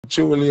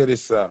true lady,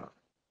 sir.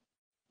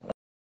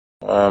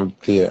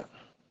 Clear.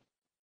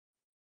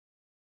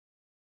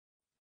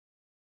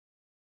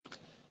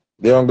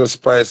 The Uncle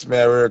Spice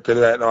may work with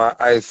right now,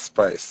 Ice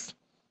Spice.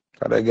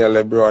 Cause the girl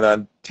LeBron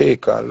and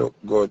take her look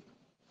good.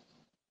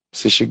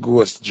 See she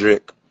goes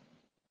Drake.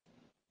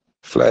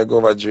 Fly go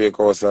over Drake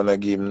house and I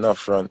give him no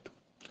front.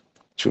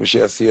 True,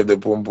 she save the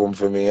pum pum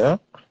for me, huh?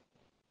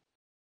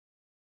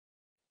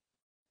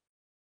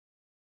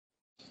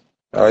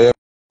 How you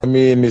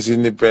mean Miss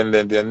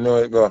Independent? You know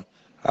it go.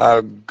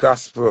 All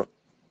gospel.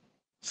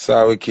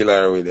 So we kill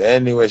her with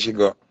anywhere she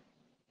go.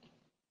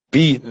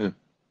 Beaten.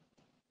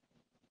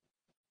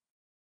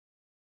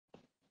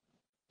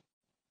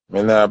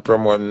 Me not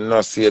promote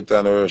no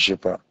Satan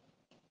worshipper.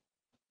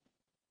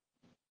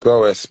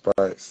 Go with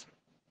Spice.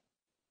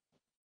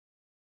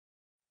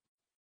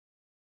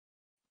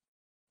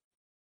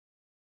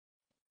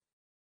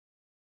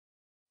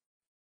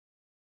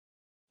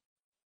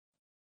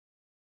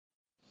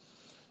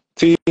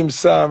 Team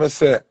Sam, I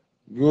say,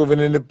 moving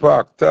in the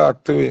park,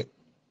 talk to it.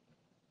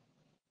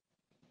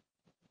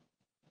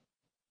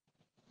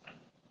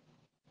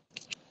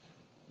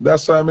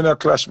 That's why I'm in a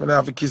clash. I don't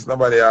have to kiss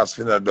nobody else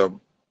for that dub.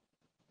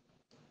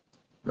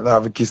 I don't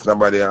have to kiss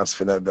nobody else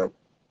for that dub.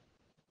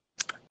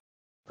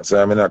 That's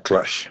why I'm in a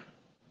clash.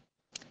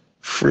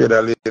 Afraid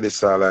of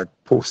ladies are like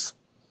puss.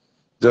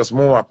 Just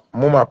move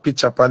my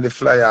pitch up on the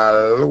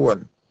flyer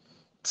alone.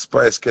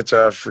 Spice catch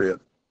her afraid.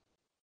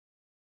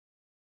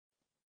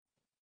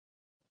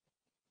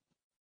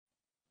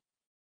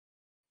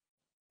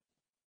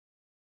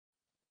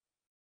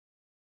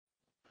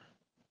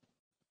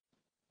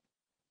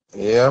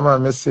 Yeah,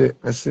 man, I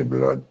see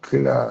blood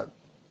clot.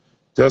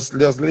 Just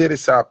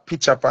ladies are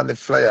pitch up on the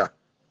flyer.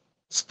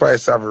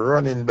 Spice have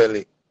running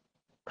belly.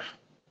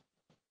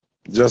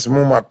 Just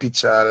move my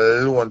picture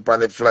alone on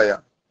the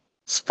flyer.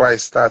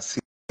 Spice starts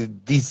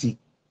dizzy.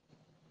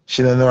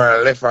 She don't know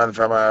her left hand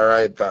from her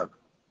right hand.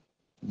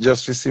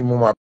 Just to see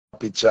my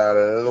picture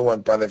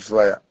alone on the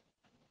flyer.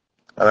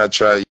 And I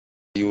try to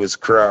use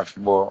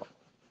craft, but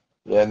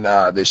yeah,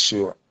 nah, the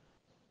show.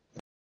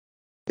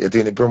 You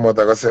think the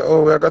promoter gonna say,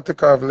 oh, we got to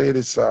call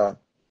ladies, sir.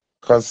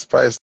 Because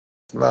Spice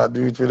not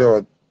do it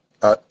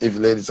without if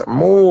ladies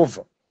move.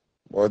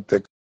 But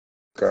take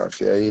off,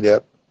 you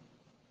idiot.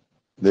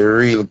 The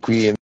real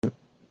queen,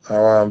 I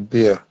want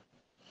there.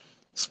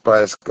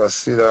 Spice, cause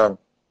sit down.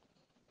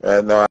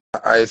 Right now,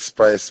 Ice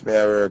Spice, me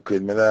I work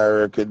with. Me I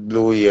work with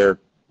Blue Ear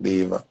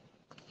Diva.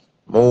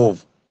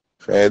 Move.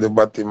 If I do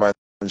Batman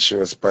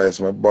show Spice,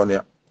 my bunny.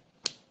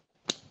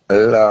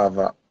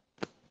 Lava.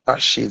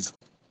 Ashes.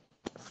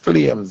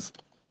 Flames.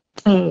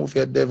 Move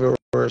your devil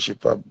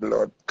worshipper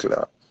blood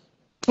clot.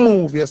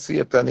 Move your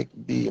satanic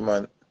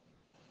demon.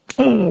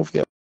 Move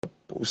your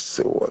pussy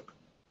soul.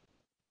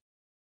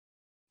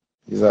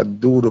 He's a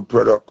doodle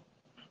product.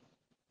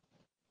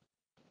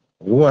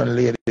 One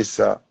lady,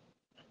 sir.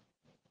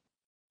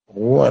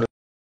 One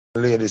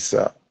lady,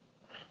 sir.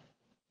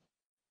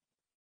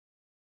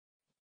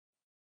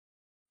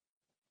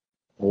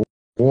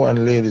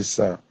 One lady,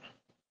 sir.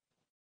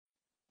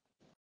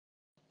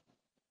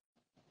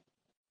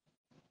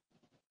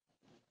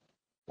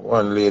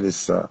 One lady,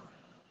 sir.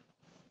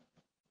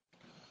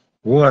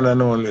 One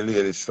and only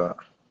lady, sir.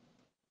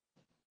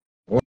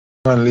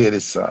 One lady,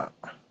 sir.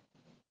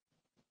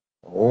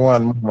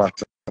 One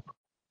matter.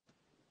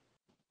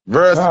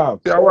 Verse, Wow.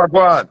 how I go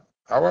on?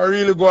 How I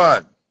really go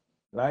on?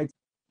 Like,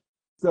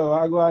 so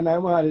I go on,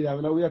 I'm on it.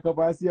 I'm going to wake up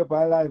and see up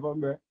alive,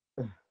 hombre.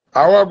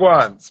 How I go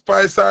on?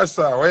 Spice or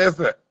sir? What you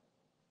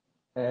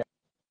say?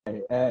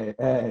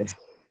 Hey.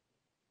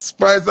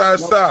 Spice or No,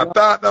 sir? no,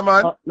 Talk the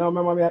man. no,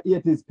 remember me, I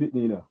ate this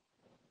pitney, you know.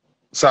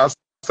 Sir,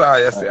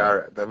 you say, all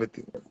right,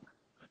 everything.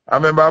 I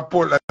remember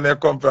Portland, they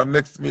come from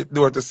next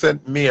door to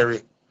St.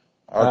 Mary.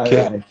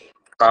 Okay.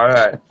 All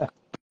right.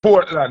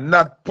 Portland,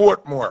 not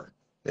Portmore.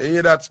 You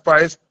hear that,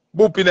 Spice?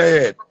 Boop in the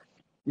head.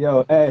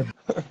 Yo, hey.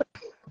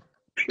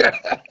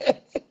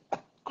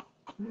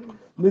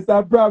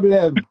 Mr.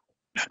 Problem.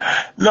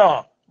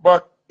 No,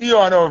 but you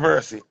are no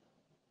verse.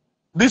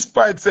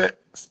 Despite say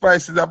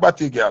Spice is a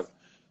batty girl,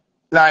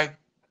 like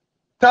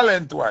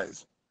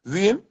talent-wise,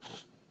 Zine?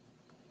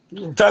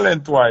 Yeah.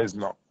 Talent-wise,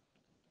 no.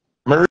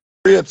 I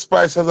rate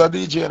Spice as a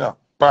DJ now,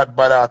 bad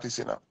artist,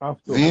 you know.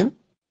 Zine?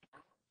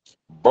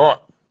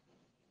 But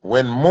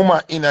when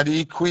Mama in the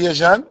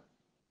equation,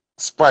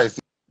 Spice,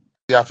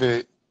 you have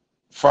to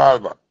fall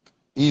back.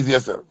 Easy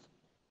yourself.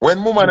 When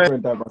Mama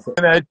in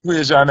the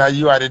equation,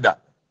 you are the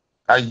that.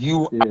 And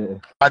you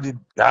are the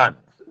done.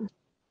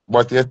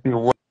 But you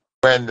see,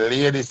 when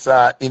ladies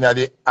are in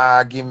the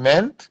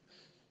argument,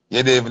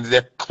 you don't even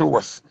get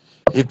close.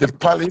 If the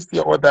police,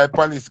 you out the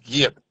police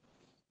gate,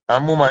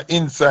 and Mama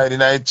inside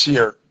in a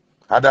chair,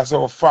 and that's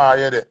how far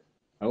you're there.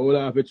 I will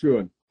have a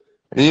throne.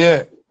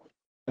 Yeah.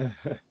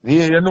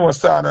 Yeah, you know,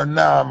 sir, no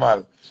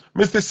normal.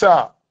 Mr.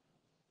 Sir,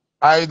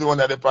 I do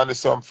want to on the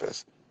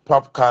surface.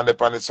 Popcorn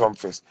on the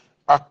surface.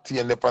 Acting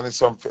on the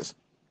surface.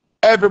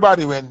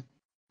 Everybody went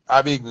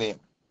a big name.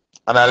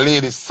 And a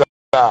lady sir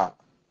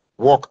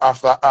walk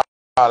after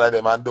all of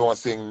them and don't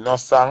sing no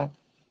song.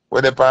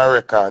 where they on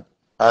record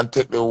and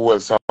take the whole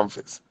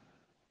songs.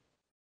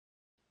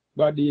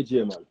 But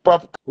DJ, man.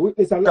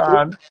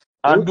 Popcorn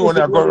and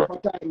Donor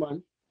go.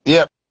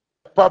 Yeah,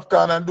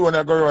 Popcorn and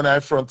Donor go run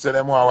in front, say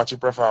them want to watch the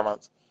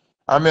performance.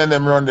 And me and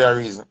them run their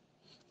reason.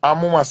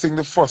 And Mama sing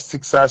the first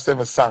 6 or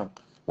 7 songs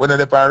when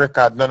they on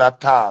record, none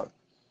at all.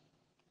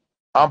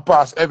 And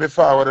pass every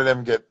forward of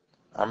them get.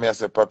 And me I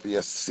say, Papi,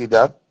 you see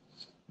that?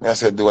 Me I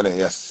say, Donor,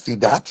 you see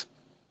that?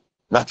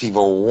 Not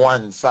even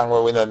one song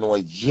where we don't know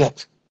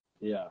yet.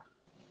 Yeah.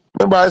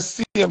 Remember I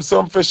see him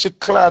some fishy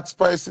clad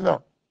spice, you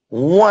know.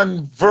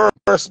 One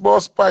verse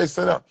about spice,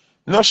 you know.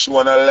 No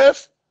show no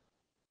left.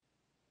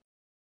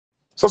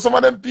 So some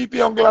of them people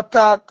young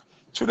talk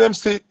to them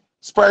say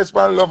spice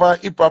man love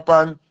and hip hop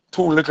and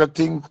 2 little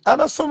things.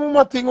 And that's some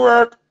mama thing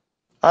work.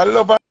 I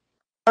love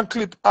and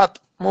clip at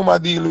mama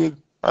deal with.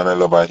 And I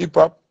love and hip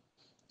hop.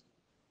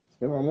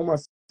 Yeah, mama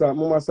saw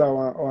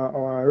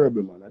one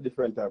rebel, man, a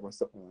different type of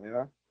something, you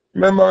know?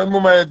 Remember when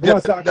mama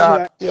get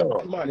that,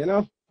 yo. Man, you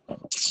know?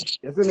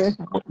 You see me?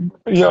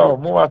 Yo,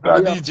 mama saw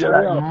DJ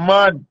like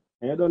man.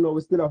 And you don't know,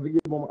 we still have to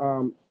give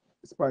mom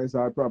Spice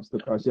our props to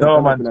because she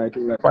no, man,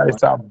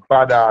 Spice a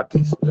bad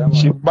artist. Yeah,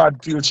 she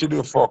bad till she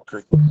do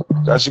fuckery.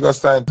 Because she got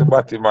signed to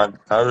Batman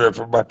and rap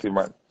for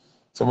Batman.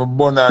 So I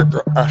burn her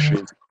to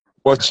ashes.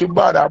 But she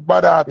bad, a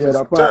bad artist. Yeah,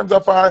 in terms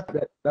of her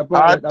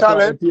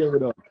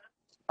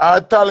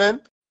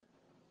talent,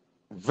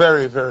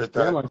 very, very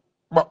talented. Yeah,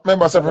 but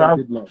remember,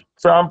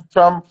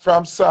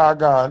 from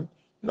Sargon,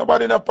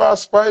 nobody in a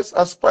past Spice,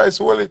 a Spice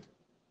will it.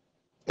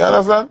 You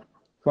understand?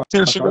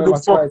 Till she could do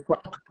fuck.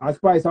 A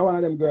Spice, I one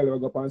of them girls who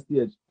go up on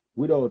stage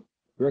without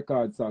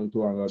record song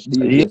to her,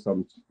 DJ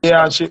some.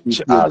 Yeah, and she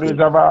always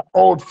have her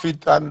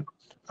outfit and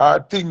her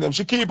thing. Them.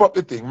 She keep up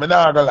the thing, me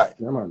not gonna lie.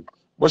 Yeah, man.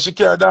 But she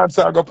can't dance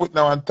and go put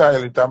now and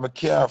tile it, and I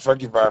can't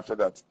forgive her for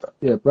that stuff.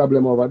 Yeah,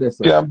 problem over there,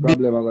 sir. Yeah,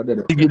 problem over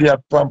there. Big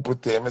idiot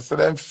put them. I said,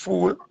 them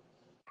fool.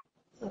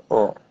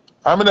 Oh,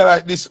 I mean,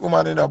 like this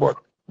woman in a but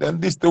then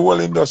this the whole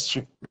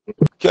industry.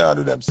 Can't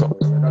do them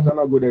something. That's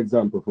not a good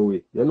example for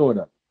we. You know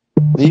that.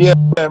 Yeah,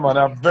 man,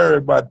 a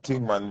very bad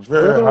thing, man.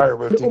 Very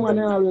horrible thing. The woman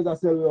always a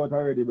sell out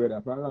already, brother,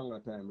 for a longer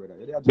time, brother.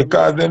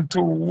 Because them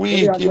too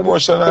weak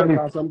emotionally.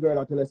 Some girl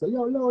that tell us,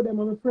 yo, love them,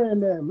 I'm a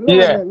friend them. Them,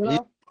 you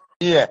know?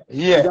 Yeah.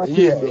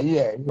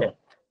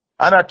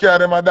 And I carry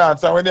them a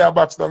dance, and when they are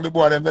box down the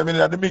boy, them in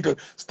the middle.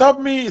 Stop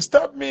me,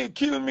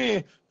 kill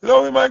me,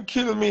 love him and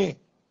kill me.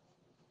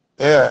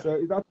 Yeah. So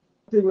is that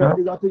thing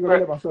that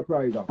never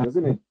surprise us,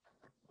 isn't it?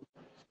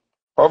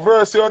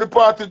 Obviously, how the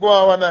party go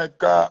on one night,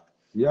 because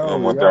you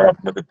know,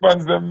 the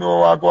fans them know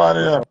what go on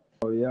here.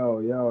 Yo,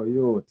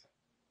 youth.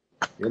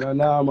 You know,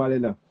 normal, you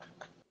know.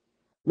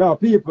 Now,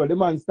 people, the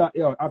man start,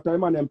 after the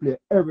man them play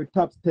every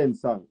top 10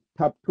 song,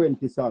 top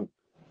 20 song,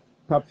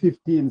 top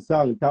 15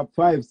 song, top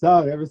 5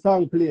 song, every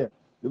song play.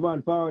 The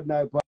man forward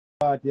night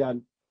party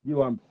and you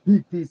want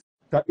big piece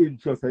of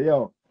intro, say,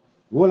 yo,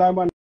 all I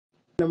man,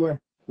 no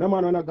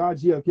man on a guard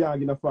jail can't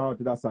get no forward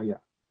to that song, yeah.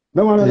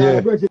 No man on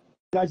a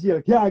guard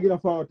jail can't get no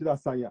forward to that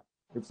song, yeah.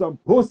 If some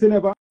pussy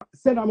never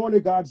send a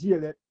money guard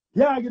jail,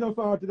 can't get no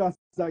forward to that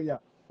song, yeah.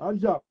 And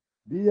drop,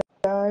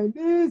 behind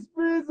these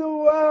prison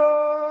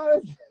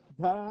walls,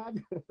 dog.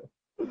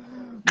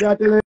 That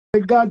tell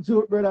God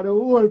joke, brother, the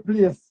whole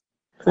place.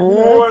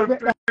 Whole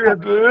place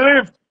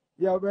lift.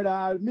 Yeah,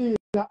 brother, me,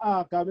 the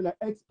ark, I mean, I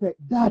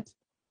expect that.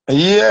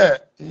 Yeah.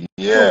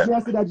 So, I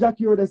see that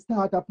Jackie would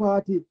start a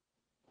party.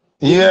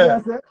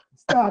 Yeah.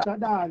 Start a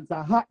dance,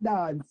 a hot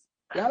dance.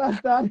 You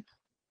understand?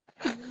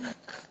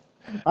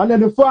 And then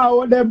the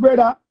forward them,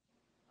 brother.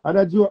 And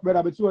I joke,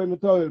 brother, I show him the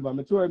towel, man.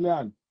 I show him the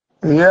hand.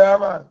 Yeah,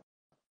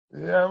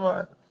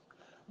 man.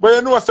 But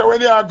you know, so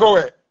when you are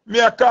going,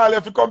 me I call you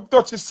if you come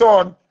touch his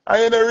son,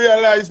 and you don't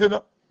realize, you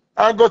know,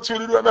 I go through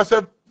the door and I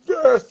say,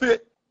 Versi.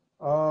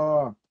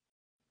 Oh.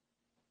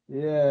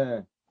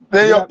 Yeah.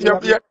 Then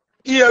you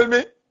heal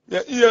me.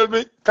 You heal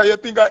me. Because you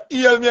think I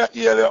heal me, I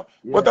heal you.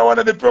 Yeah. But I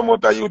wanted the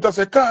promoter you to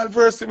say, call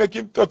Versi, make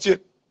him touch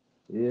it.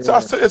 Yeah. So I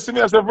say, you see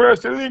me as a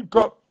Versi link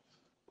up.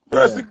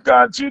 Versi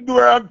can't you do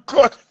her and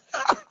cut.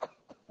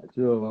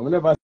 Sure, man. We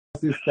never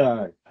see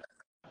Star.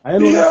 I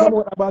know that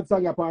promote a bad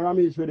song upon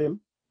Ramesh with him.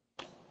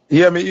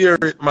 Yeah, me hear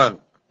it, man.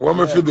 What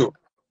am I to do?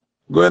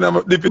 Go in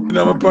and dip it in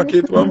my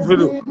pocket. What am I to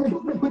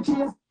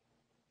do?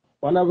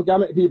 One of we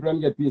make people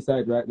get peace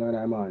out right now,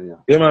 man.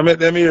 Yeah, man, make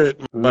them hear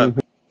it, man.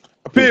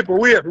 People,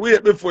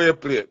 wait before you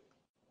play it.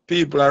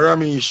 People are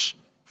Ramesh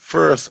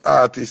first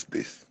artist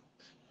this.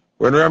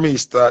 When Ramesh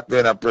start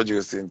going and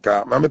producing,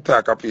 because I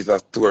talk a piece of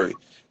story.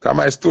 Because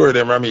my story,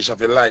 them Ramesh, have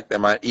to like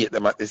them and eat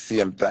them at the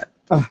same time.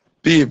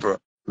 People,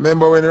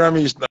 remember when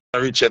Ramesh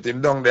reached at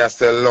him down there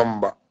sell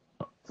lumber.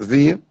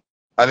 See?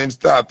 And him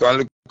start to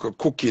look at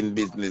cooking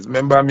business.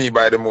 Remember me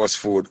buy the most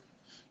food.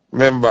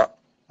 Remember,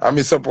 I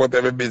me support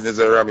every business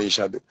that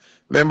Ramesh do.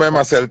 Remember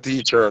him sell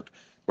t-shirt.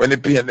 When they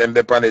paint them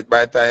on it,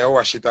 by the time you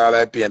wash it all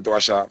I paint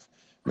wash off.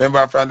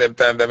 Remember from them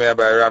time they may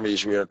buy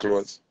Ramesh wear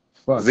clothes.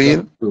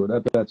 See?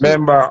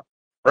 Remember,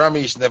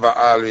 Ramesh never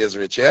always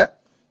rich, yeah?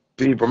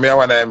 People, me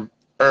one of them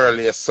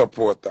earliest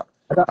supporter.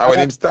 And when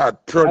him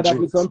start That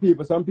with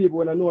produce. some people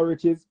when I know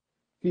riches,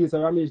 feel so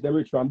Ramesh them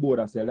rich from board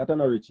as well. That are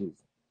not riches.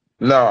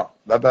 No,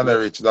 that are not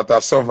rich, that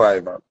are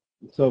survivor.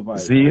 Survivor.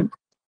 See?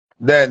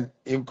 Then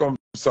him come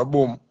so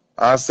boom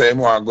and say him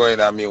want go in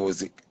a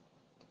music.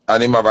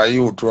 And him have a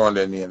youth around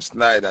the name,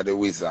 Snyder the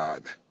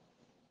Wizard.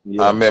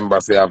 Yeah. I remember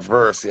say a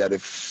verse here, the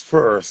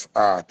first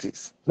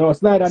artist. No,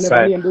 Snyder never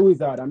Snyder. named the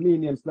Wizard. I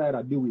mean name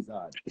Snyder the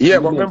Wizard. Yeah,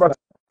 Me but name remember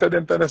say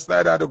them tell the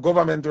Snyder the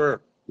government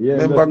work. Yeah,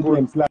 Remember just good.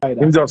 name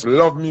Slider. Him just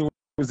love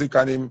music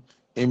and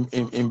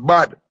him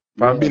bad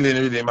from Yeah. building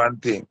rhythm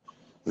and thing.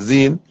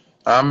 Zine,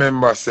 I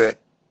remember say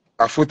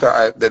a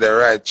Foota they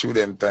right through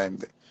them time.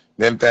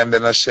 Them time they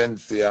no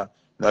Shensia,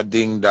 no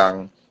Ding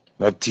Dong,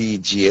 no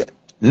TJ.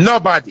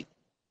 Nobody.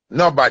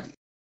 Nobody.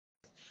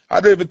 I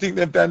don't even think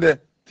them time the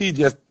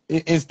TJ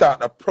in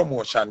start a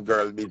promotion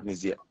girl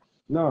business yet.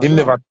 No, Him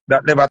no.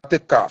 that never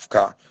take off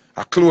car.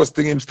 A close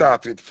thing him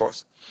start with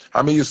first.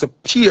 I mean used to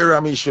peer I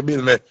mean should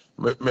build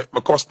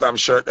my custom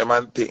shirt them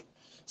and thing.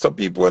 So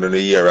people when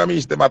they hear I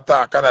mean them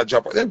attack and I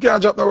drop. Them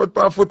can't drop no word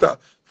for Foota.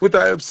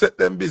 Foota help set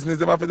them business.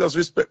 Them have to just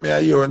respect me a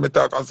year when me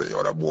talk and say,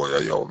 yo, that boy,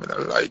 yo, me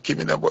not like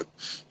him, but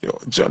yo,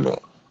 John.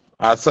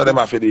 I saw them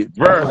after the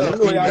verse. I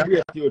know you're a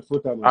great youth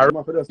Foota, man. You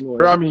have to just know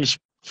it. Ramesh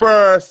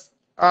first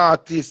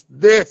artist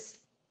this.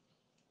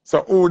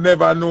 So who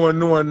never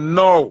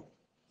know.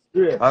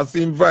 Yeah. And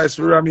see him vice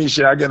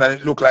Ramesh again and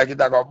it look like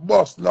it I got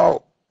bust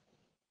now.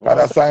 But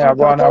that sign I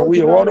go on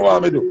away. What do you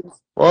want me do?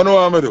 What do you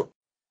want me do?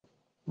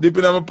 Dip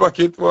in my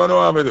pocket, what do you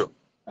want me do?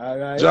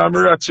 Alright. Jam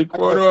Ratchik,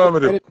 what do you want me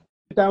do?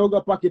 Anytime we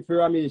go pocket for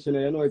Ramesh,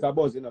 you know it's a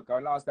buzz, you know,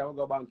 because last time we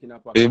go bank in a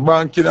pocket. A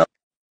bank in a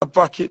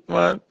pocket,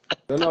 man.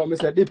 So now, I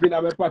say dip in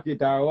my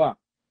pocket or what?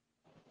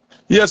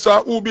 Yes,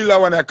 so who be that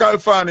one?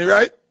 California,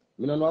 right?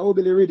 I don't know who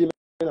Billy read him,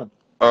 you know.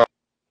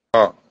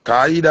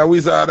 Because either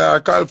Wizard or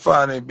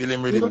California, Billy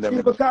read him them.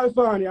 People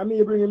California, I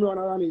mean bring him around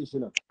a Ramesh, you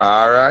know.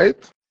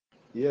 Alright.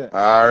 Yeah.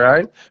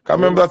 Alright. Because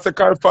remember that's the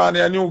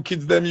California new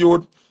kids, them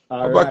youth.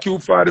 About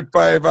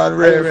Q45 and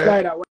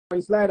Ray.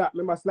 When slide up,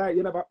 remember slide,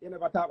 you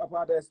never talk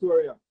about the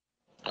story.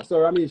 I saw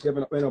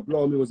Ramesh when up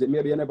blow music,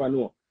 maybe you never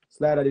know.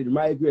 Slider did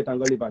migrate and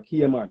go live a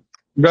Cayman.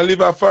 Go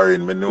live a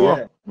foreign, me know.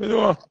 Yeah. Me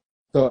know.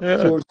 So, Yeah.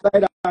 so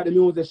Slider the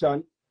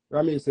musician,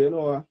 Ramesh say, you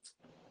know,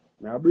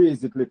 I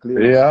breeze it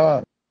quickly.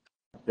 Yeah.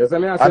 Yes, I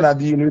mean, I And I say,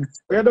 deal with.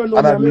 you don't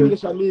know me a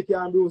musician, me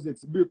can bruise it,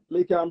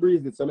 me can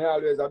breeze it, so I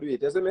always do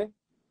it, you see me?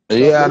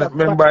 Yeah, So, and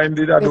remember him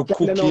did I do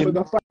cooking. Then I'm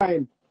going to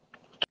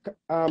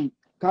find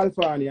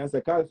California and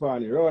say,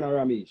 California, Rona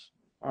Ramesh,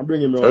 and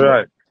bring him around.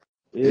 Right.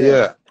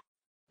 Yeah.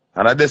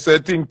 And I just say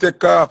thing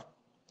take off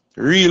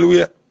real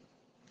way.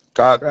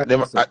 Cause Right,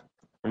 them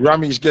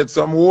Ramesh get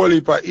some whole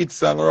heap of hit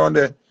song around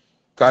there.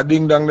 Cause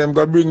Ding Dong them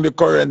go bring the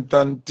current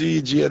and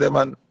TJ them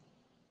and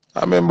I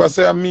remember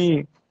say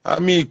me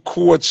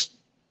coach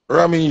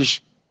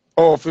Ramesh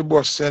off the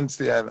bus sense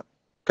you know.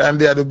 Can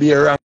they to be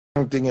a wrong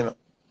thing, you know.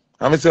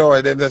 And I say,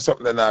 oh, then there's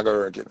something that not gonna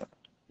work, you know.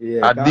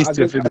 Yeah, At this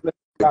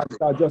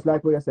just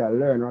like what you say, I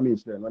learn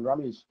Ramesh learn. When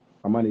Ramesh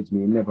manage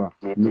me, never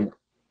me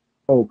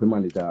open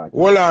manage that.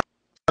 Hold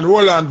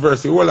on,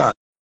 Versi, hold on.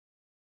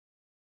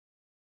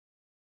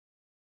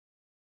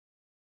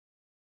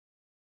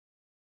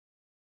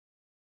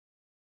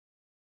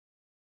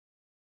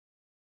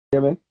 Yeah,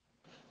 man.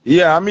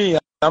 Yeah, I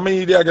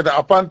mean they get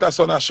a panther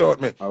son a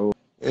short me. Oh.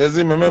 You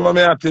see me, remember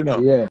me at you know?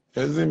 Yeah.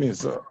 You see me,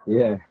 so.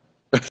 Yeah.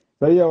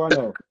 So yeah, I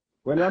know.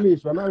 When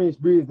Ramesh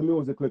breathes the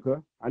music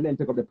quicker and then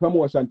take up the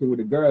promotion thing with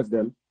the girls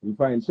them, you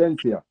find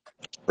Shensia.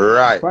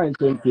 Right. Find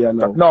Shensia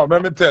now. No,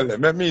 let me tell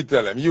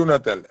them, you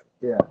not tell them.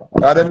 Yeah.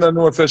 Because them don't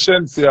know that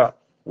Shensia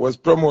was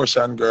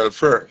promotion girl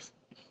first.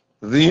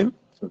 Then,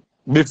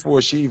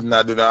 before she even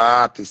do the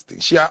artist thing.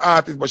 She an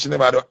artist, but she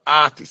never do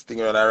artist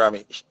thing around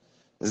Ramesh.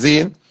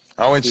 Then,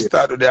 and when she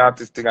started the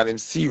artist thing and him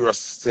serious,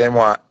 same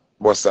one,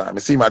 boss, I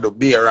see him do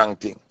be a wrong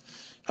thing.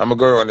 I'm going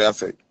to go around there and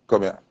say,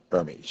 come here,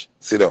 Ramesh,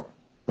 sit down.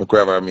 We could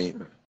have a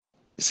meeting.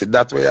 You see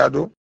that way I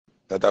do?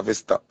 That have to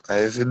stop.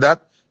 And you see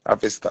that? I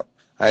have to stop.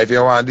 And if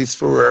you want this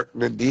for work,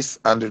 do this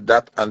and do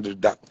that and do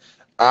that.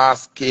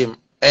 Ask him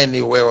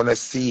anywhere when I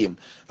see him.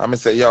 I'm going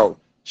to say, yo,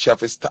 she have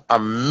to stop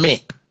and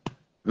make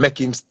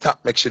him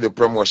stop, make sure the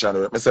promotion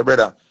work. I say,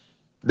 brother,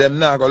 them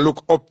now go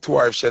look up to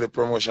her if she the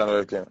promotion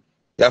work. You know?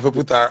 You have to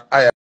put her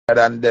higher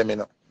than them, you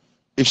know.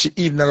 If she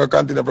even not go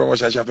continue the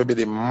promotion, she have to be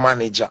the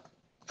manager.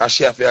 And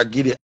she have to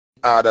give the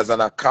orders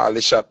and a call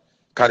the shot.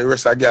 Because the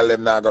rest of the girl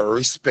them now go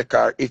respect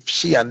her if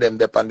she and them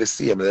dep on the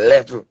same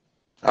level.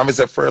 And it's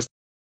the first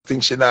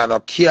thing she now no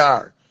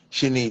care.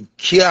 She need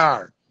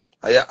care.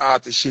 And your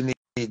artist, she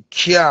need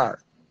care.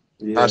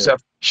 Yeah.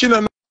 And she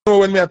don't know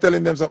when me are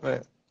telling them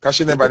something. Because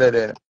she never did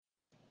it.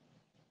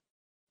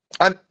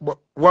 And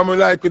what me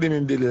like with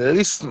him did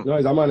listen. No,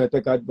 he's a man that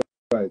take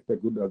advice,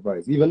 take good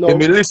advice. Even though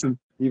He listen.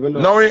 Even though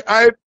Now he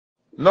hype.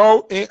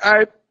 Now he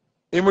hype.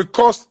 He will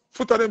cost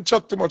foot of them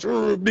chat too much.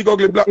 Big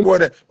ugly black boy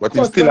there. But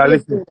he still a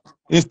listen.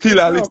 He still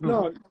a listen.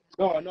 No.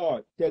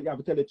 You have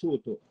to tell the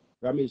truth too.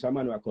 Ramesh, a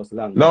man who cost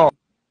long. No.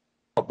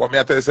 But me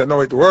I tell you, say, no,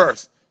 it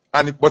worse.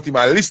 But he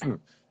might listen.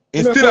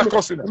 He still a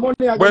cussing. But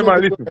he might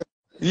listen.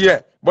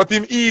 Yeah, but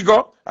him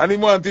ego and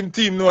him want him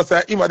team know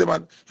say him a the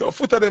man. Your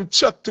foot of them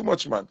chat too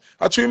much, man.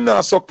 I try him now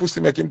suck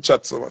pussy make him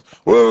chat so much.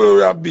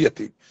 We are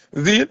baiting.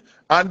 See?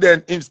 And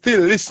then him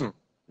still listen.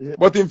 Yeah.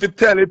 But him fi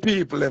tell the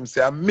people them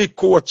say me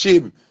coach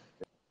him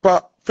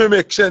for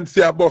make sense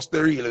say bust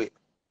the real way.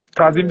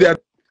 Cause him there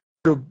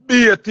to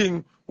be a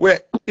thing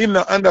where him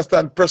not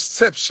understand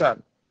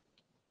perception.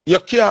 You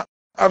can't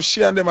have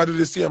she and them a do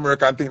the same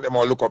work and think them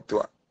all look up to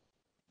her.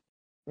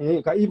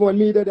 Yeah, cause even when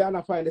me there, they are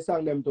not find the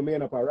song them to me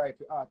up a right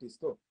for artists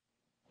too.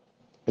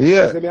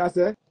 Yeah. You see me I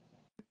say?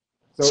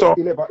 So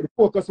The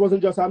focus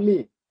wasn't just on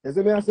me. You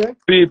see me I say?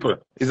 people,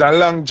 it's a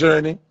long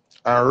journey.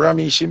 And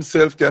Ramesh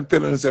himself can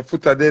tell us a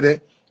Foota did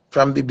it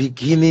from the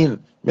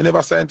beginning. Me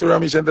never signed to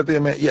Ramesh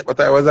Entertainment yet, but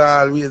I was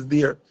always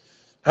there.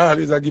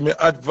 Always I give me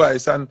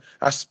advice and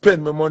I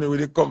spend my money with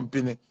the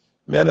company.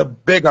 Me and a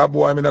beggar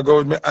boy, me not go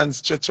with my hands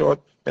stretch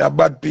out. Me a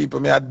bad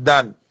people, me a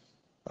done.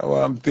 I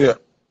want there.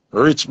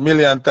 Rich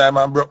million time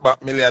and broke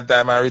back million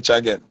time and rich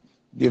again.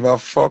 Give a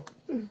fuck.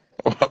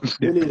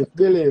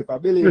 Believe, I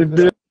believe for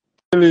that.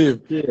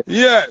 Believe. Yeah.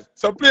 Yeah.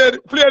 So play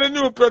the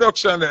new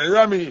production then,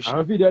 Ramesh.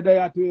 I'm video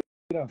there too.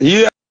 You know.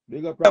 Yeah,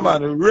 Big up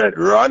man.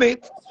 Run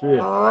it. Straight.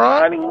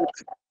 Run it.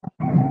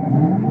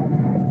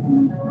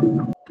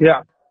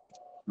 Yeah.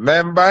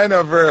 Member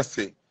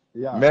anniversary.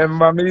 Yeah.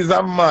 Member me is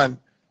a man.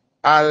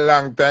 A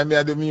long time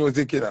me do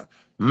music, you know.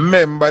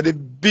 Remember the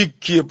big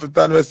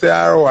Capleton we say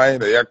Arwa, you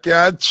know. You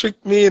can't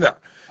trick me, you know.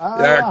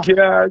 Arwa. You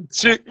can't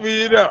trick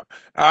me, you know.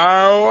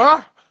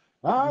 Arwa.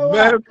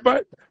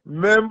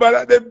 Remember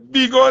that the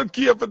big old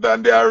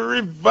Capleton they are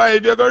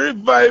revive. You're gonna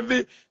revive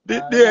the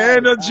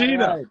energy, you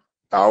know.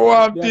 I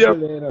want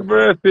the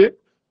birthday.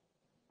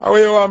 How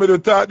you want me to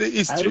talk the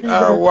history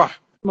or what?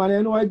 Man,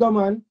 you know I go,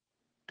 man.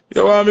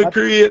 You want me to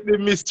create the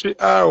mystery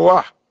or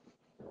what?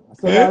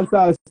 So that's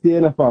all stay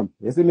in the farm.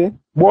 You see me?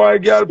 Boy,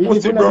 girl,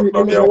 pussy broke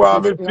down. You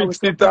want me to fix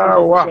it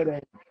or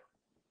what?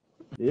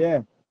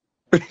 Yeah.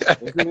 You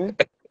see me?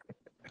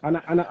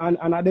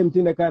 And them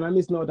thing they kind of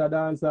miss out a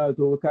dance too.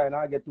 We kind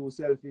of get too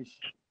selfish.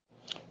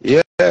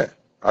 Yeah,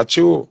 that's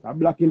true. I'm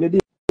black in the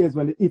days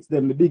when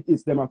the big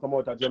hits them come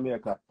out of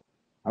Jamaica.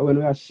 And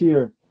when we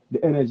share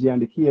the energy and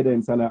the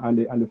cadence and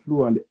the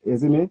flow and you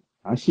see me?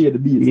 And share the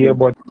beats. Yeah,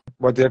 but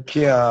you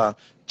can't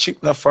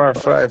chick not fly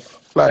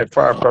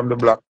far from the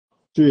block.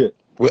 Straight.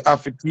 We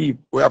have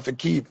to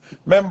keep.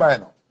 Remember, you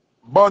know,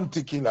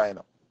 Bounty Killer, you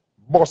know.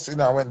 Boss, you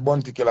know, when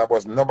Bounty Killer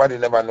boss, nobody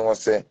never knows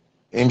say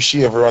him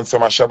shave around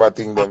some Shabbat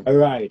thing them.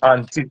 Right.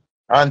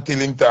 Until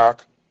him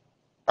talk.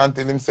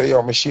 Until him say,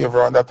 yo, me shave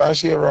around that and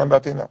shave around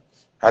that, you know.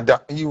 And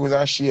that use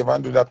and shave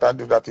and do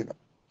that, you know.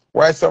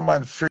 Why some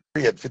man afraid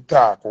to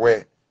talk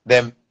where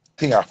them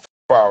thing are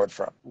forward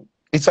from?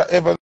 It's an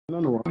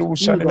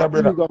evolution in a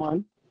brother. Ego,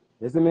 man.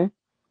 You see me?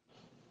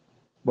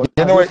 But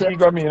you know what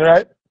ego mean,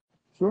 right?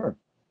 Sure.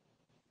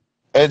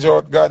 Edge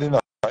out God, you know.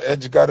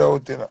 Edge God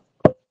out, you know.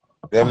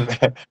 Them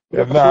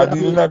not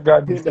dealing with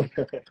God.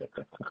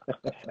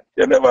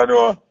 You never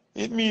know.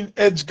 It mean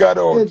edge God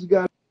out. Edge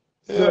God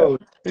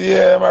out.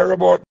 Yeah, my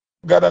robot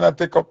God and I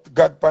take up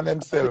God upon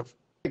himself.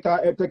 Take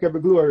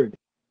every glory.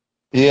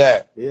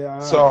 Yeah. Yeah.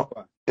 So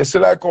it's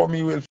like how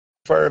me will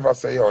forever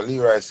say, yo,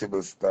 Leroy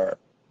Sybil Star.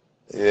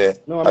 Yeah.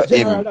 No, I'm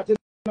general that, you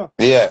know.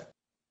 Yeah.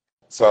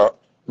 So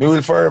me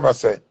will forever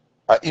say,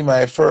 him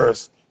I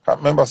first. I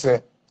remember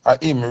say,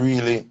 him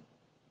really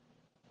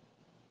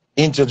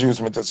introduce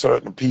me to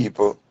certain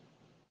people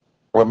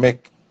will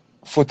make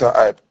Foota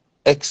hype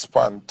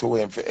expand to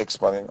him for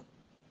expanding.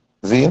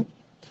 See?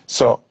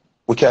 So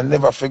we can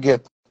never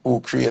forget who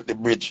created the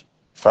bridge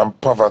from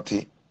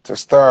poverty to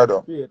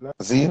stardom.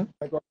 See?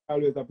 Like I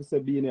always have to say,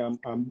 being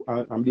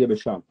I'm Baby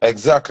Sham.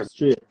 Exactly.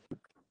 Straight.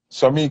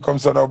 So me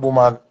comes to a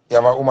woman, you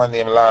have a woman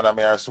named Lana,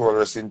 may her soul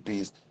rest in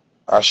peace.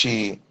 And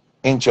she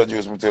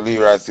introduced me to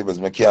Leroy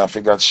Sibbles. I can't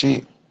figure out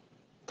she.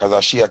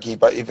 Because she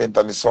keep an event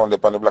on the Sunday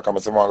on the block and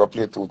I say, I'm going to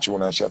play 2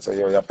 tunes and she say,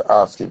 yo, you have to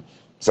ask him.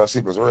 So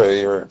Sibbles,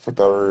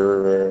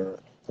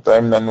 Foota,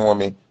 him not know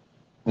me,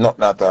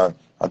 nothing at all.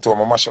 I told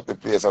him I mash up the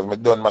place. As I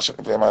done mash up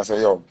the place, I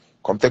say, yo,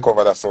 come take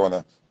over that sound.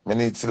 I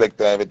need to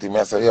select everything.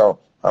 I say, yo,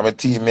 I'm a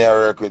team I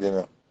work with, you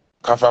know.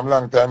 Because from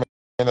long time,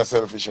 I'm not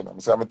selfish, you know. I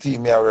say, I'm a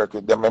team I work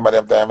with. Remember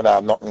them time I don't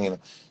have nothing, you know.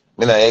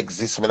 I don't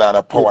exist, I don't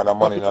have power, no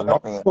money, no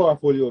nothing.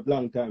 Powerful, you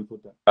long time,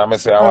 Foota. I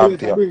say, I want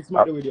to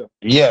with you.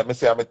 Yeah, I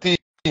say, I'm a team.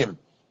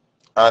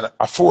 And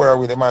I fool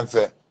with the man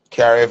say,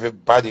 carry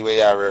everybody where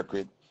you work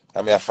with.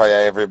 I mean, I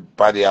fire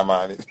everybody I'm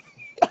on it.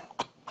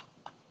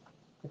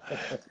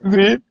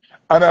 See?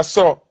 And I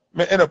saw,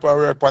 I end up I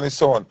work on the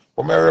sound.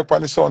 But I work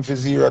on the sound for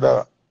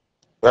 $0.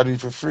 I do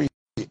it for free.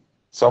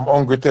 Some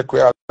hungry take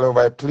way all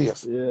over the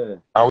place. Yeah.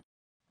 And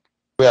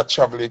we are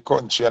traveling the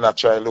country and I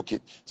try to look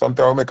it.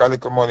 Sometimes we make a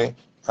little money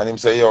and him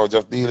say, yo,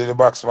 just deal with the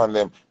boxman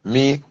them.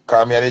 Me,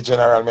 call me the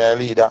general, me a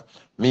leader.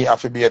 Me have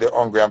to be the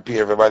hungry and pay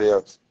everybody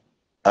else.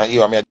 And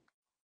you me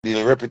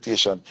the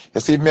reputation.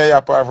 You see, me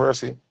a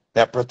perversity,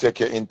 me protect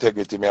your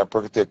integrity, me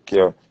protect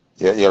your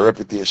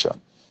reputation.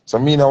 So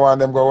me no want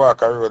them go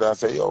walk a road and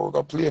say, yo, we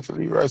go play for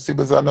Leroy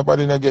Sibbles and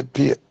nobody no get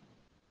paid.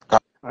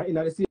 And in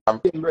the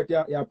same breath,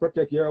 you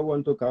protect your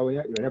one to cause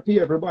you pay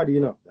everybody,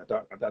 you know,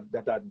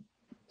 that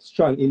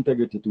strong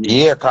integrity to it.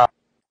 Yeah, cause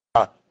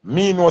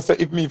me know say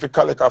if me if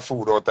collect a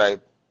food out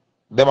type,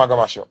 them a go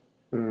mash up.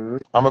 Mm-hmm.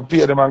 I'm going to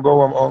pay them and go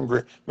home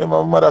hungry.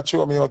 Remember, my mother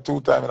threw me out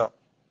 2 times. You know.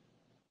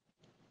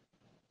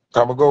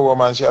 Come go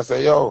home and she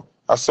say, yo,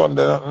 a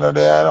Sunday, no,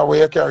 there, no,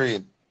 where you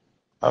carrying?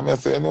 And I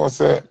say, no,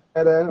 say,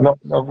 no,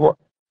 no, go.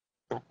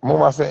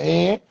 Mama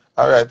say, eh?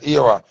 All right,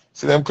 here we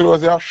see them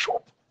close your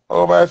shop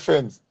over my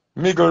fence,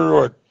 Middle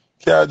Road.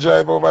 Can't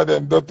drive over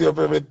them, dirty up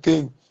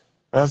everything.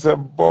 And I say,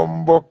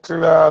 bumbo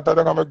clot, I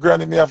don't have my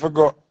granny, me have to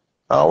go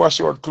and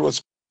wash out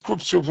clothes, scoop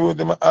with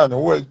them hand,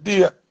 whole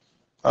day.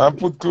 And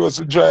put clothes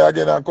to dry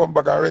again and come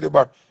back and ready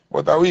back.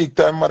 But a week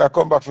time, mother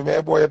come back for me.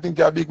 Hey boy, you think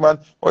you're a big man?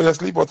 Or you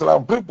sleep out till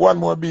I'm flip one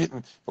more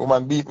beating.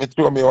 Woman beat me,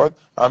 throw me out,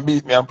 and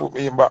beat me and put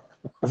me in back.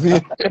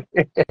 See?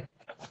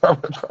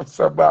 Comes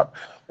a back.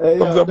 Hey,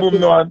 Comes a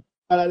boom now and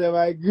one of them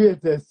my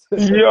greatest.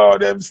 yo,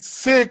 them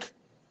sick.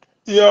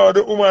 Yo,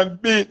 the woman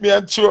beat me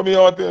and throw me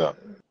out, you know.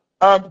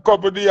 And a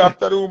couple of days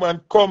after the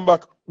woman come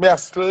back, me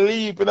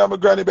asleep in my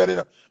granny bed, you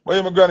know.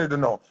 But my granny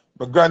don't know.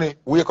 My granny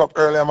wake up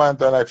early man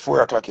time like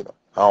 4 o'clock, you know.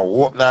 And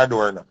open the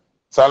door, you know.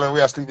 So when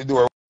we asleep, the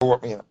door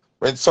open, you know.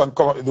 When the sun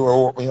come up, the door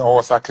open, you know,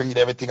 house I clean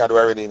everything I do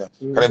already, you know.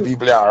 Because them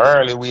people are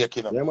early wake,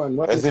 you know. Yeah, man.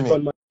 You see me?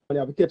 Man, you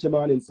have to catch a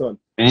man in sun.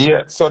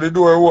 Yeah, so the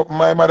door open,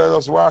 my mother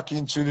just walk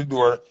in through the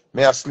door,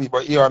 me asleep,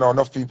 but here now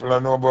enough people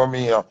don't know about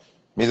me, you know.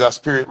 Me's a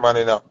spirit man,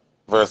 you know,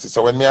 versus.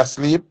 So when me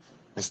asleep,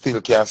 me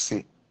still can't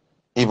see.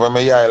 Even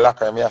me eye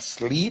lock and me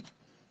asleep,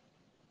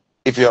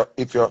 if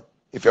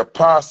you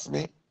pass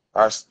me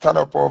or stand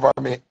up over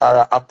me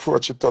or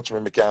approach you, touch me,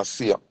 me can't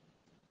see you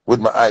with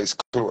my eyes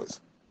closed.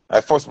 I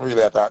first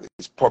really thought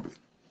it's public.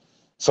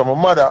 So my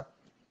mother,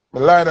 me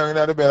lie down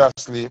in the bed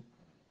asleep,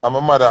 and my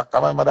mother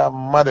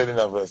mad in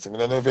the verse. I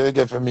don't know if you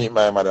get to meet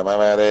my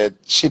mother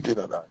cheap in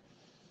that.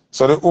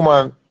 So the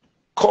woman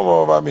come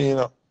over me, you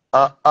know,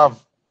 and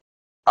have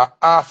a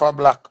half a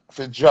black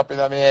for drop in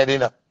my head, you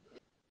know.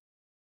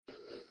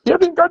 You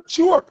think I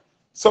joke?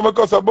 So I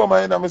got a bum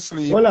in my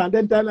sleep. Hold on,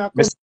 then time I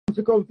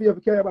come for you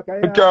to carry back a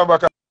yard. Carry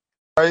back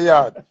a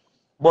yard.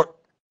 But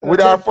with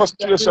our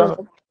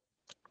frustration,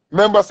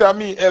 remember say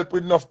me help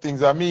with enough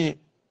things. And me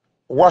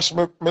wash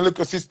my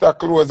little sister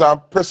clothes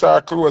and press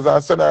her clothes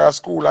and send her to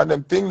school and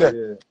them thing there.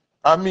 Yeah.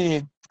 And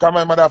me, because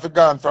my mother have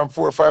gone from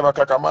 4 or 5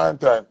 o'clock a man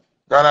time,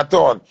 gone a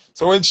town.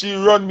 So when she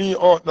run me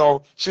out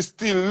now, she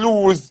still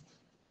lose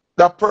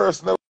that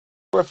person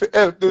who have to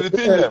help do the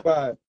thing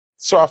there.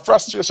 So a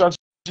frustration,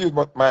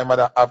 but my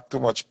mother have too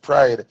much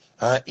pride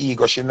and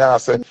ego. She now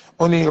say,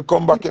 only you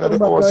come back in the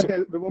house.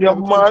 You're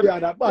mad.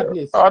 And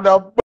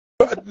that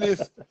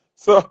badness.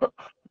 So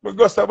I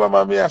go to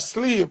my me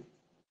asleep.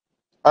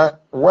 And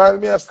while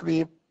me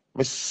asleep,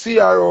 me see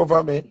her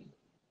over me.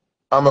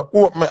 And I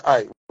open my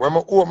eye. When I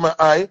open my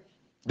eye,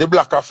 the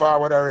black are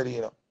forward already,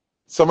 you know.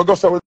 So I go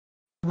to with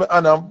my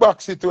hand and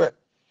box it to it.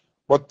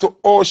 But to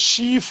all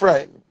she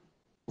frightened.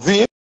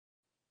 See?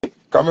 Can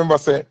remember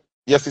say,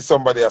 yes, it's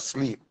somebody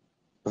asleep.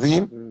 See?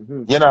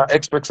 You know,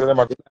 expect them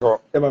to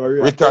go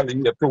return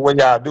to what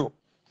you do.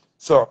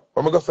 So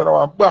when I go to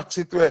now and box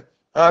it to it,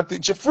 and I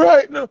think she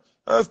frightened, and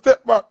I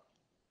step back.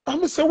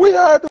 And I say,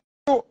 what you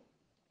do?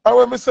 And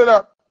when I say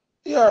that,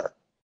 yeah,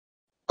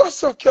 go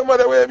suck your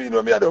mother way, me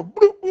know me, I do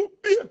bloop,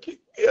 bloop, kick,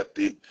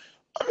 thing.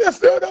 And I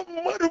say, that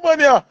mad woman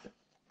here.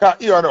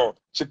 Because you know,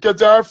 she catch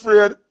her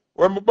afraid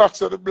when I box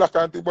her the black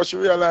and thing, but she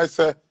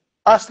realized,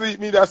 I sleep,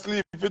 me that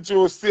sleep if it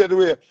you stay the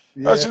way.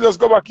 Yeah. And she just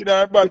go back in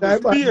her bed,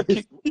 be a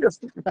kick,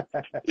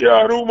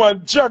 yeah, the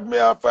woman drag me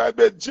off my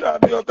bed,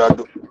 drag me out and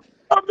do.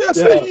 And I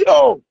say,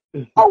 yo,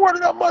 I want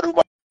that mad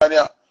woman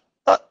here.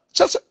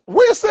 Just,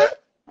 what you say?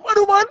 Mad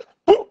woman,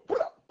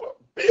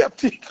 be a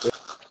kick.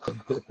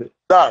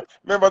 Dad,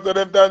 remember to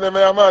them time, them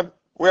man,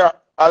 where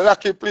a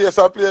lucky place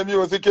I play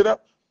music, you know?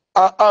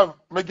 I have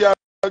my girl,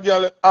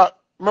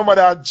 remember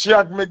that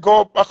drag me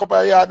go back up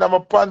a yard and my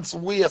pants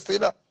waist, you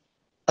know?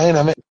 I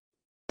know, me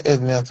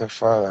head me and say,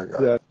 Father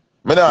God. Yeah.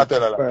 Me not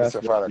tell her that, I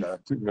say, Father God,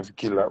 treat me to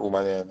kill that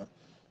woman here, you know?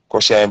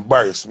 Because she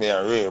embarrassed me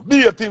and real.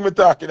 Be a thing me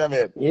talking in my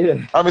head.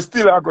 Yeah. And me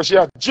still because she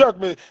drag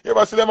me. You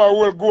ever see them a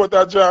whole goat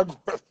and drag?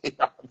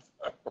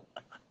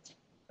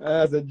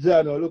 I said,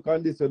 John, look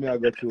on this one I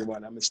got through,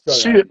 man. I'm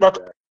straight back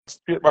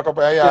up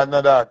a yard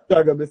and that.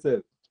 Drag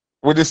myself.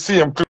 With the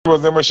same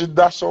clothes, then when she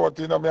dash out,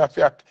 you know, me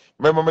I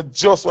remember me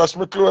just wash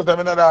my clothes, them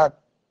in that.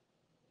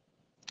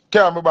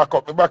 Carry me back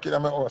up, me back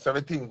in my house,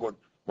 everything good.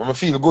 When I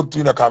feel good too,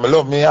 you know, because I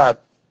love me yard.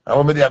 And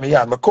when I do my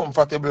yard, I'm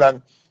comfortable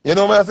and, you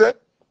know what I say?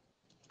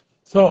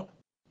 So,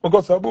 I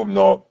got some boom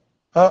now,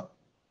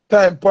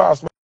 time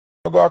pass,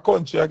 I go to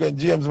country again,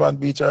 James Van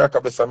Beach and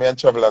Rockabessa, me and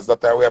Travelers,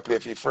 that I play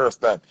for the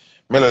first time.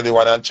 Melody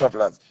One and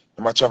Travelers.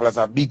 My Travelers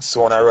are big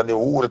son, I run the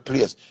whole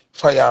place.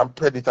 Fire and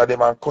Predator,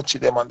 them and Coachy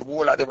them and the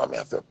whole of them, and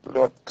I say,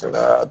 blood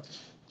clot.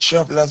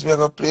 Travelers we are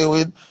going to play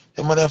with,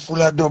 them are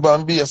full of dub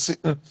and bass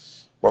sitting.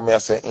 But me I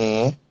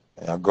say,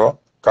 I go.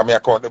 Because I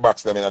count the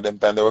box them, you know, them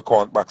time they will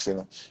count box, you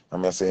know.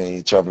 And I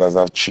say, Travelers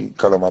have 3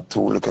 column or 2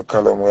 little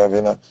column, we have,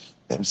 you know.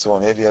 Them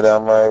sound heavier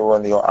than my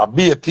one. A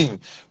be a thing.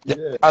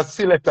 Yeah. As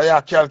selector,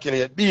 you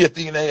calculate, be a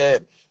thing in the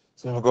head.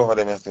 So I go over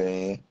them and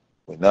say,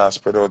 we not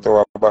spread out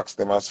our box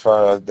them as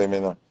far as them,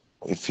 you know.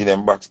 We feed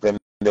them box them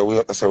the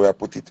way so we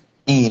put it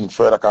in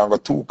further can go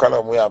 2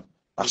 column we have.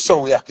 That's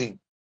so we are think.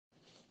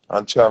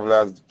 And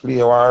travelers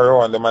play one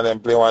round, them and them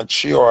play one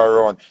 3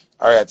 hour round.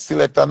 Alright,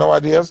 selector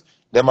nowadays,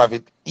 them have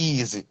it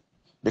easy.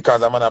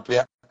 Because I'm gonna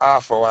play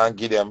half hour and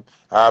give them,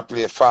 I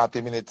play 40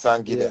 minutes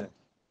and give them.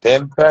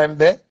 Them time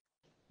there,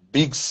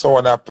 big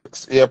sound up.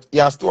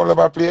 You still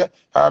never play.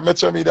 Make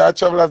sure me that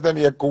travelers them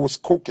here goes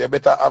cook, you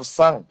better have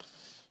song.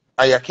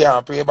 And you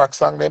can't play back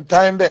song them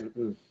time there.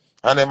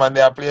 And them and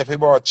they play for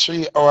about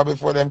 3 hours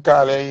before them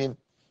call you in.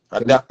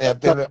 And that I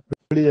tell them.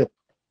 Play.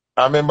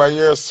 I remember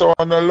your son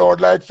the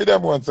Lord like for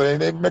them once, so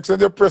they make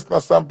sense you press no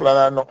sample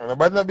and nothing.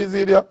 Nobody not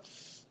busy there.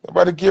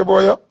 Nobody care about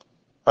you.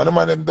 And the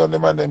man them done, the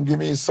man them give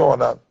me his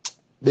son and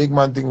big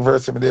man thing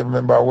verse me. They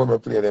remember when we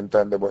play them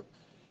time there, but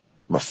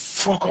I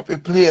fuck up the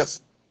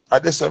place.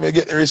 At this time I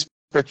get the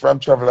respect from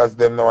travelers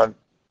them now and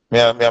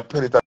me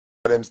put it up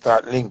for them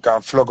start link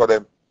and flug of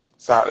them.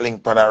 Start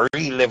link on a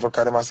real level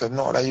because them I said,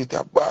 no, that you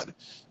think bad.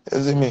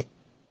 You see me?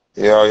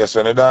 Yeah, yes,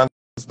 when the dance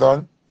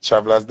done,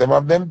 travelers them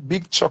have them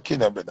big chuck in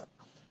there, brother.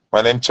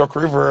 When them chuck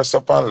reverse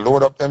up and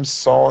load up them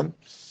sound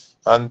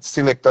and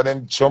selector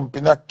them jump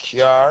in a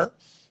car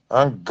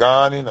and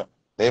gone, you know.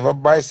 They have a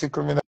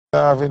bicycle me not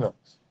have, you know.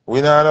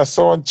 We not have a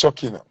sound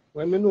chuck, you know.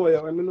 When me know you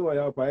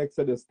up for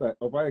Exodus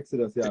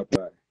you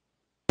apply.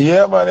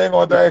 Yeah, man, they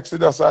go to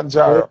Exodus and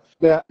Jaro.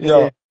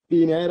 Yeah.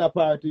 Being a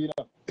party, you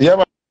know. Yeah,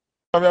 man,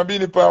 I'm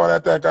being the power when I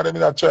think because they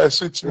try to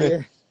switch me.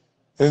 Yeah.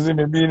 You see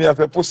me being here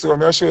for pussy,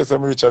 I'm show you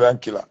some richer than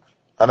killer.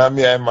 And I'm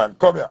here, man.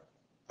 Come here.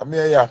 I'm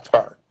here, your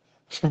part.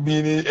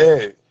 Being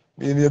hey,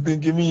 being you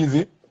think him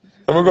easy.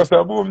 I'm going to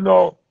say, boom,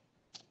 no.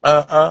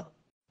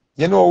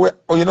 You know,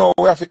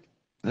 we have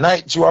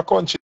Night Jew a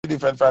country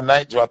different from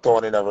Night Jew a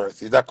town in a verse.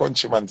 He's a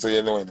countryman, so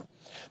you know.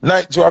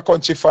 Night Jew a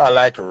country fall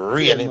like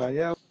rain, you know.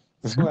 Yeah.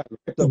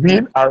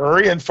 Zine, a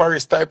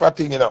rainforest type of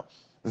thing, you know.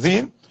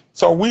 Zine.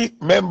 So we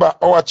remember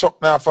our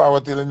truck now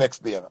forward till the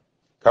next day, you know.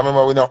 Because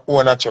remember we don't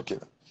own a truck, you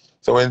know.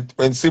 So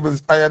when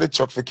Sibyls hire the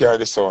truck for carry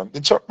the sound,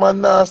 the truck man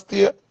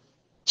nasty.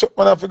 Chuck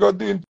man have to go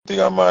doing thing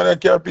and man and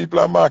carry people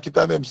and market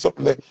and them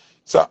something there.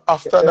 So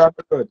after that,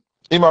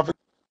 him have to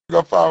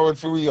go forward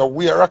for we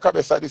are rock up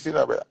beside this in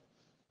a brother.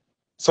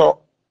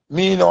 So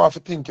me now have to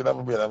think in my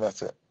brother and I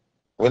say,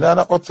 we not in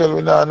a hotel,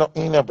 we not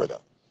nothing in a brother.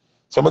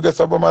 So I get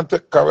some man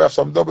take because we have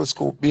some double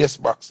scoop bass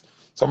box.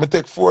 So I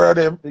take 4 of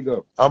them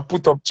and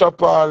put up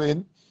chop all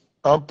in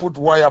and put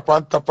wire up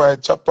on top of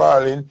it, chop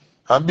all in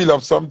and build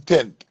up some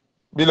tent.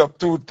 Build up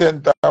 2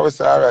 tents and I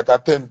say, alright, a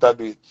tent to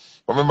do it.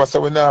 Remember,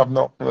 so we don't have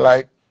nothing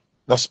like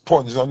no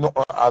sponge, no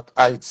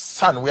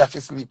sand. We have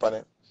to sleep on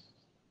it,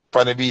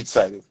 on the beach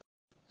side.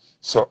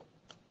 So,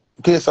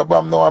 in case of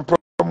bomb now and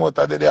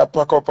promoter, they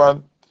pack up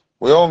and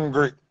we're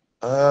hungry.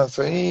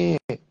 So he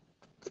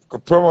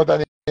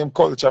promoter name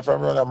culture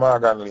from around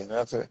Morgan Lane.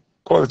 I say,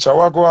 culture,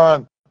 what go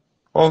on?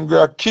 Hungry,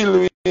 I kill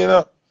we, you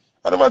know.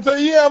 And the man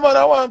say, yeah, man,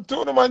 I want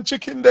 2 man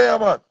chicken there,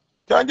 man.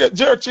 Can get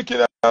jerk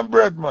chicken and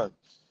bread, man.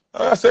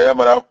 And I say, yeah,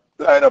 man,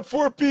 I line up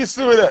 4 pieces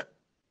with it.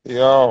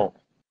 Yo.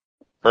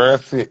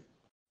 Mercy.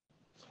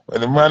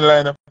 When the man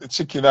line up the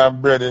chicken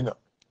and bread, you know,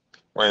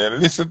 when you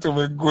listen to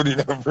me good in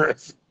the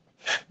verse,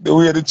 the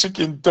way the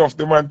chicken tough,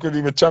 the man couldn't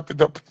even chop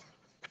it up.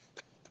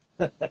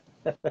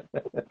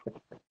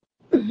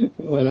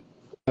 Well,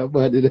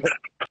 that.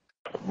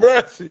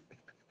 Mercy.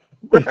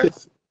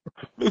 Mercy.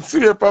 Me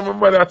see it from my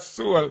mother's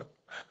soul.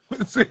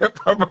 Me see it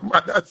from my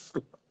mother's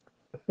soul.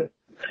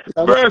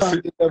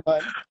 Mercy.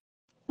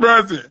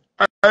 Mercy.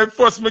 I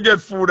first me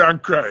get food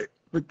and cry.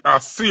 I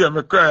see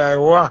me cry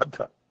and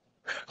water.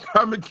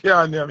 I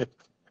can't hear me.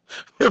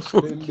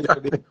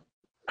 The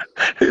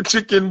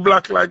chicken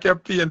black like you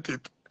paint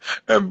it.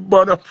 And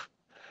burn up.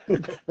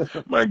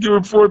 Man, give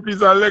me 4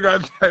 pieces of leg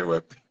and tie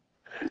up.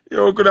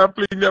 You could have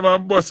played them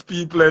and bust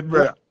people head,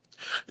 brother.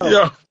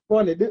 Yeah.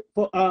 Funny.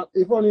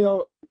 If only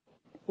your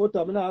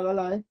Foota, I'm not gonna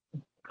lie.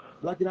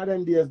 Back in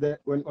them days there,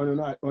 when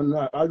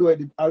although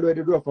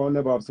the draw for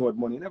never have so much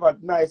money, never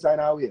nice in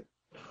our way.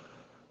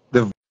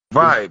 The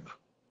vibe.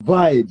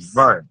 Vibes.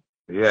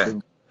 Yeah.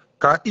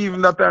 Because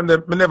even that time,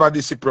 me never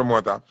did see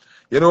promoter.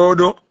 You know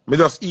what I do? Me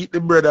just eat the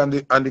bread and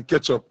the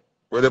ketchup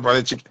with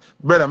the chicken.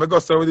 Bread, I go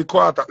start with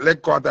the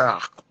leg quarter.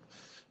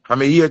 And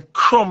me hear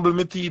crumble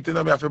my teeth, and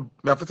I have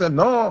to say,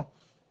 no,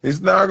 it's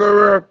not going to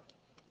work.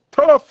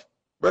 Tough.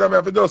 But I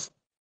have to just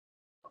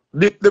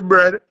dip the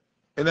bread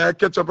and I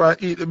ketchup and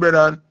eat the bread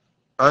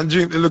and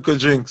drink the little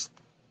drinks.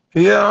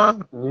 Yeah.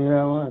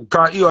 Yeah, man.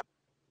 Because you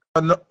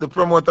the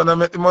promoter and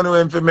make the money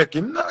when for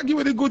making. Nah, give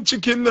me the good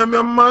chicken, them,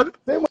 you're mad.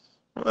 You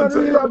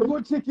have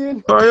good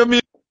chicken. Oh, you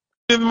mean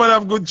man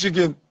have good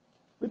chicken?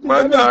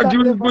 Man, nah,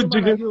 give me good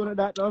chicken.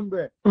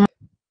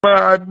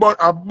 I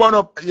burn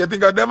up. You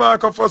think of them I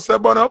can first say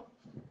burn up?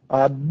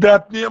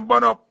 That name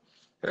burn up.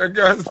 You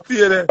can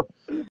stay there.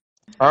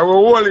 I will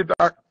hold it.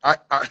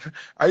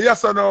 I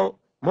yes or no,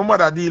 my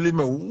mother deal with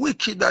me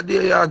wicked that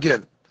day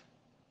again.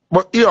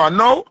 But yeah,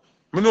 now,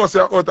 I know say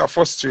out of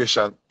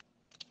frustration.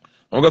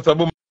 I'm going to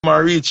boom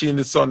and reach in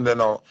the Sunday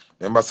now.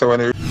 Remember, say when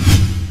you